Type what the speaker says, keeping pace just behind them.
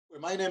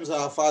My name is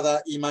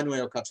Father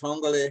Emmanuel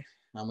Katongole.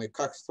 I'm a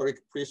Catholic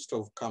priest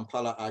of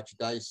Kampala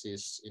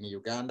Archdiocese in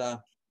Uganda.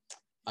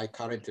 I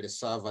currently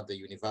serve at the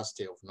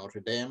University of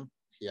Notre Dame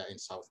here in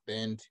South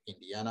Bend,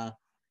 Indiana.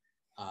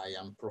 I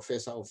am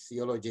professor of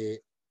theology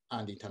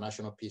and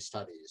international peace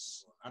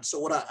studies. And so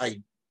what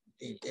I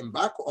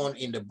embark on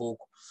in the book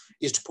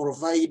is to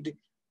provide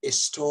a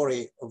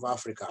story of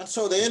Africa. And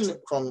so then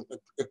from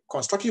a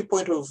constructive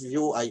point of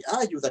view, I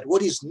argue that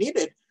what is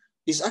needed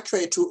is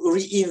actually to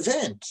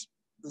reinvent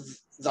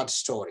that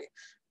story,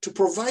 to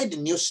provide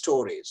new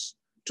stories,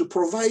 to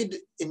provide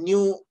a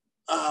new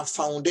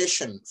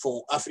foundation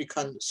for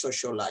African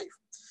social life.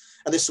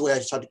 And this is where I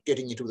started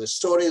getting into the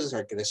stories,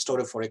 like the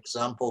story, for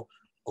example,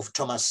 of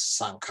Thomas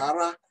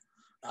Sankara.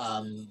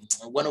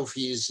 One of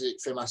his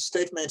famous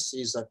statements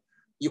is that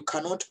you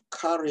cannot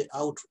carry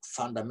out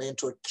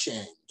fundamental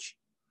change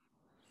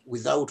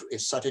without a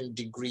certain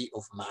degree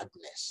of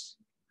madness.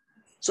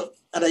 So,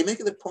 and I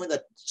make the point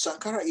that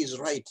Sankara is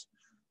right.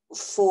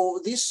 For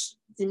these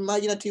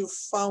imaginative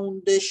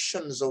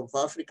foundations of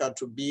Africa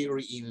to be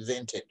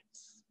reinvented,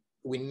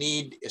 we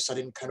need a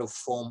certain kind of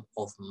form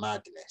of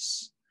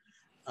madness.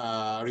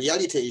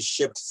 Reality is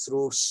shaped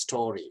through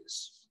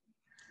stories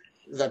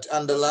that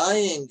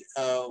underlying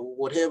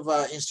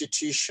whatever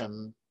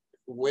institution,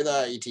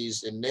 whether it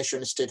is a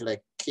nation state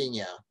like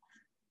Kenya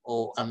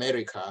or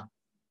America,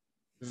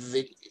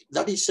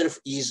 that itself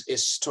is a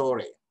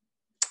story.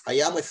 I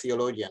am a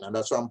theologian, and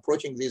that's why I'm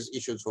approaching these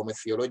issues from a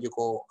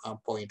theological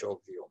point of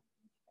view.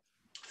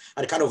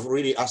 And kind of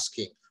really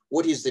asking,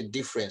 what is the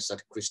difference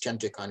that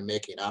Christianity can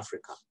make in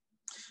Africa?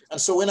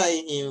 And so when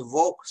I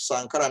invoke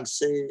Sankara and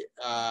say,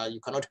 you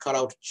cannot carry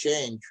out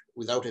change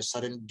without a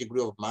certain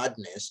degree of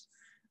madness,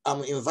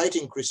 I'm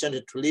inviting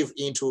Christianity to live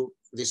into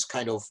this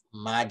kind of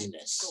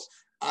madness.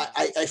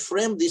 I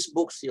frame this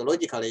book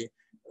theologically,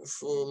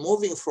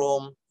 moving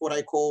from what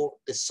I call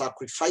the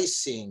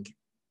sacrificing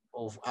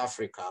of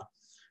Africa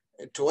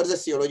towards the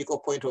theological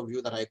point of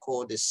view that I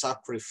call the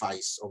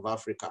sacrifice of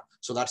Africa.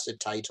 So that's the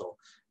title,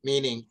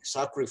 meaning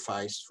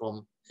sacrifice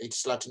from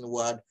its Latin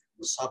word,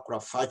 sacra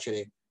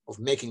facere, of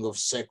making of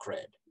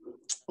sacred.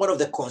 One of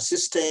the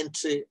consistent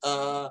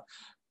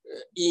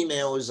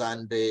emails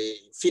and the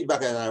feedback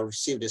that I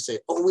received, they say,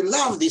 oh, we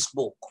love this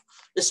book,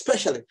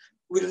 especially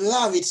we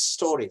love its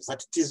stories,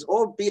 that it is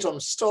all built on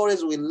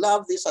stories, we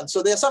love this. And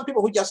so there are some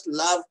people who just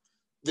love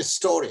the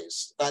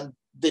stories and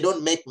they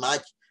don't make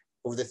much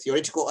of the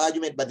theoretical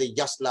argument, but they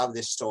just love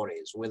the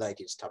stories, whether it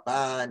is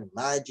Taban,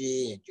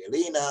 Maji,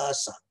 Angelina,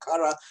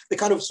 Sankara, the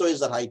kind of stories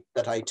that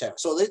I tell.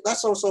 So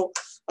that's also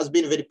has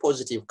been very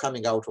positive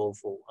coming out of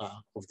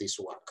this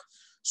work.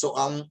 So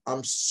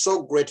I'm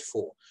so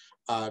grateful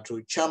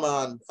to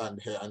Chairman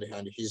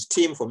and his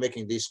team for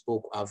making this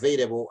book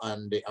available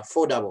and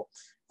affordable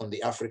on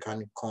the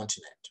African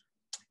continent.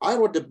 I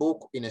wrote the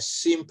book in a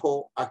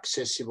simple,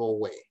 accessible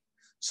way,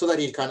 so that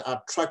it can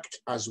attract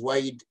as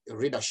wide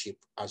readership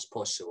as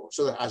possible,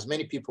 so that as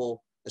many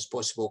people as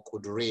possible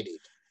could read it.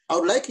 I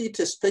would like it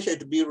especially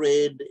to be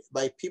read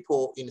by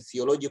people in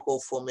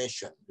theological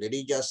formation,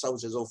 religious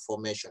houses of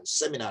formation,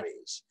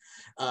 seminaries,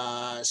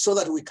 so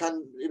that we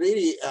can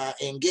really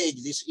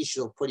engage this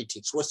issue of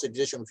politics. What's the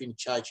relation between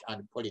church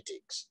and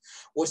politics?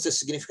 What's the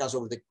significance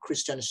of the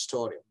Christian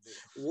story?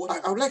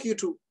 I would like you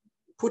to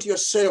put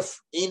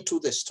yourself into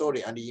the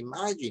story and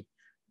imagine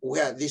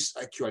where this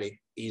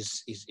actually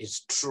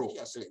is true.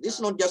 This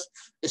is not just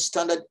a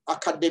standard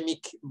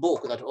academic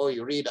book that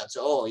you read and say,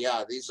 oh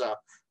yeah, these are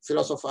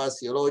philosophers,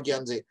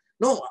 theologians.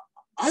 No,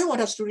 I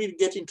want us to really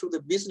get into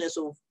the business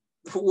of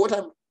what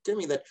I'm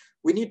telling you, that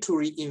we need to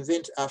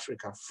reinvent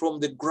Africa from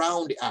the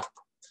ground up.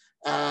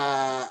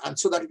 And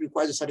so that it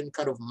requires a certain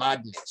kind of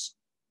madness,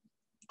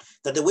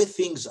 that the way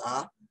things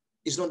are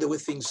is not the way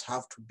things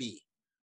have to be.